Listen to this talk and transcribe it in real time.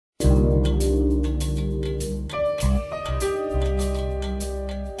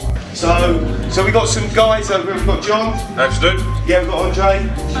So we got some guys over here. We've got John. Absolute. Yeah, we've got Andre.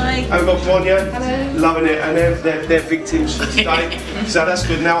 Hi. And we've got Tonya. Hello. Loving it, and they're victims for today. So that's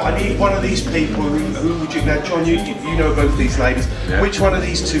good. Now I need one of these people. Who would you? Now, John, you know both these ladies. Yeah. Which one of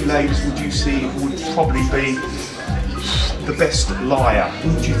these two ladies would you see would probably be the best liar?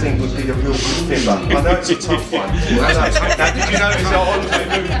 Who do you think would be a real good fibber? I know it's a tough one. Now, did you notice that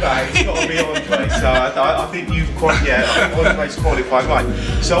Andre moved back? It's got to be Andre. So I think you've quite, yeah, I think Andre's qualified. Right.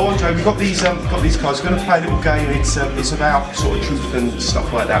 So Andre, we've got these cards. We're going to play a little game. It's about sort of truth and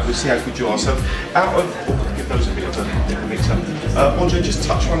stuff like that. We'll see how good you are. So out of, give those a bit of a mix up. Andre, just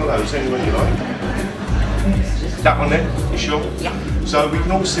touch one of those, anyone you like. That one there, you sure? Yeah. So we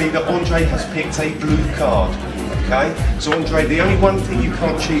can all see that Andre has picked a blue card. Okay, so Andre, the only one thing you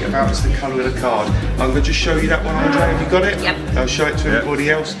can't cheat about is the colour of the card. I'm going to just show you that one, Andre. Have you got it? Yep. I'll show it to everybody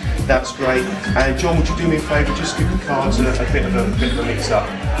else. That's great. And John, would you do me a favour? Just give the cards a bit of a mix-up.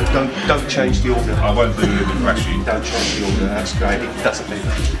 Don't change the order. I won't do it flashy. Don't change the order. That's great. It doesn't mean.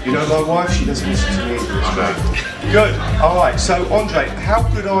 You know my wife? She doesn't listen to me either. It's great. Good. All right. So Andre, how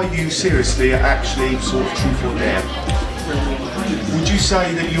good are you seriously at actually sort of truth or dare? Would you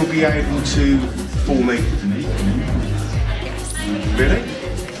say that you'll be able to fool me? Really?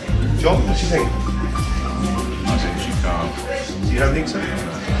 John, what do you think? I think she can't. You don't think so?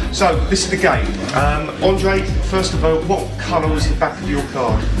 So, this is the game. Andre, first of all, what colour was the back of your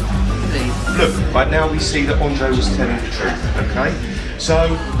card? Blue. Right now we see that Andre was telling the truth, okay?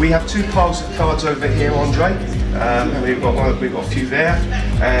 So, we have two piles of cards over here, Andre. And we've got a few there,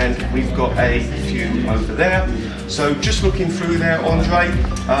 and we've got a few over there. So, just looking through there, Andre,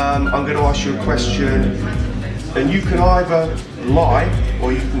 I'm going to ask you a question, and you can either lie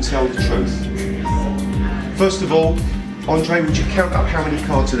or you can tell the truth. First of all, Andre, would you count up how many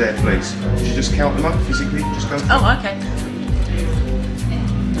cards are there, please? Would you just count them up physically? Just go. Oh, okay.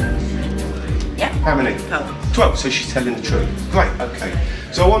 Yeah. How many? 12. 12, so she's telling the truth. Great, okay.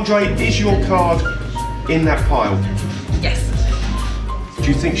 So Andre, is your card in that pile? Yes. Do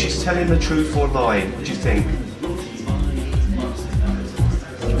you think she's telling the truth or lying? What do you think?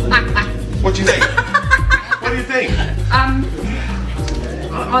 What do you think? What do you think?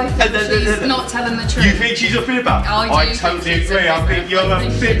 I think she's not telling the truth. You think she's a fibber? I totally agree. I think you're a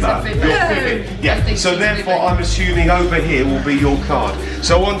fibber. You're fibbing. Yeah. So therefore, I'm assuming over here will be your card.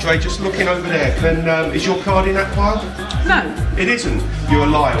 So Andre, just looking over there, is your card in that pile? No. It isn't. You're a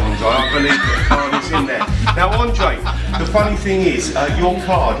liar, Andre. I believe the card is in there. Now, Andre, the funny thing is, your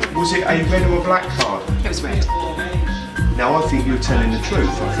card, was it a red or a black card? It was red. Now, I think you're telling the truth.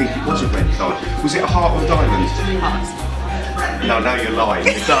 I think it was a red card. Was it a heart or a diamond? Heart. No, now you're lying.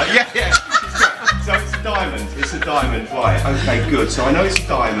 Yeah. So it's a diamond. It's a diamond, right? Okay, good. So I know it's a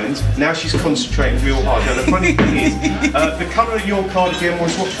diamond. Now she's concentrating real hard. Now the funny thing is, the colour of your card again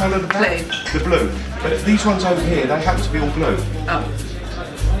was what colour? The black? Blue. The blue. But these ones over here, they happen to be all blue. Oh.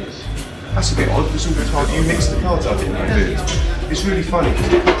 That's a bit odd. Because all the time you mix the cards up, didn't you? It's really funny because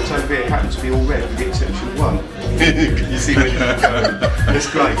the cards over here happen to be all red with the exception of one. Can you see where you're going? That's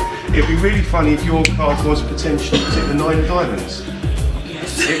great. It'd be really funny if your card was potentially, was it the 9 of diamonds?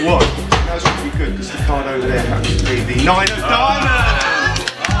 Yes. It was. That was really good because the card over there happens to be the 9 of diamonds!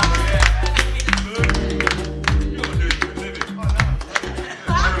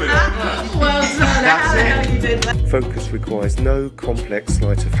 Well done. How the hell you did that? Focus requires no complex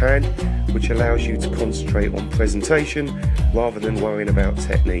sleight of hand, which allows you to concentrate on presentation rather than worrying about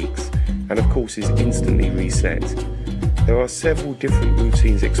techniques, and of course is instantly reset. There are several different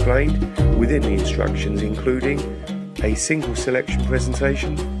routines explained within the instructions, including a single selection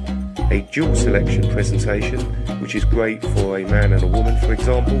presentation, a dual selection presentation, which is great for a man and a woman, for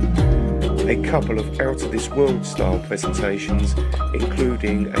example, a couple of out-of-this-world style presentations,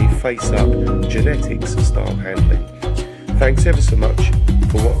 including a face-up genetics style handling. Thanks ever so much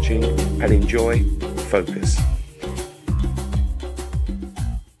for watching and enjoy Focus.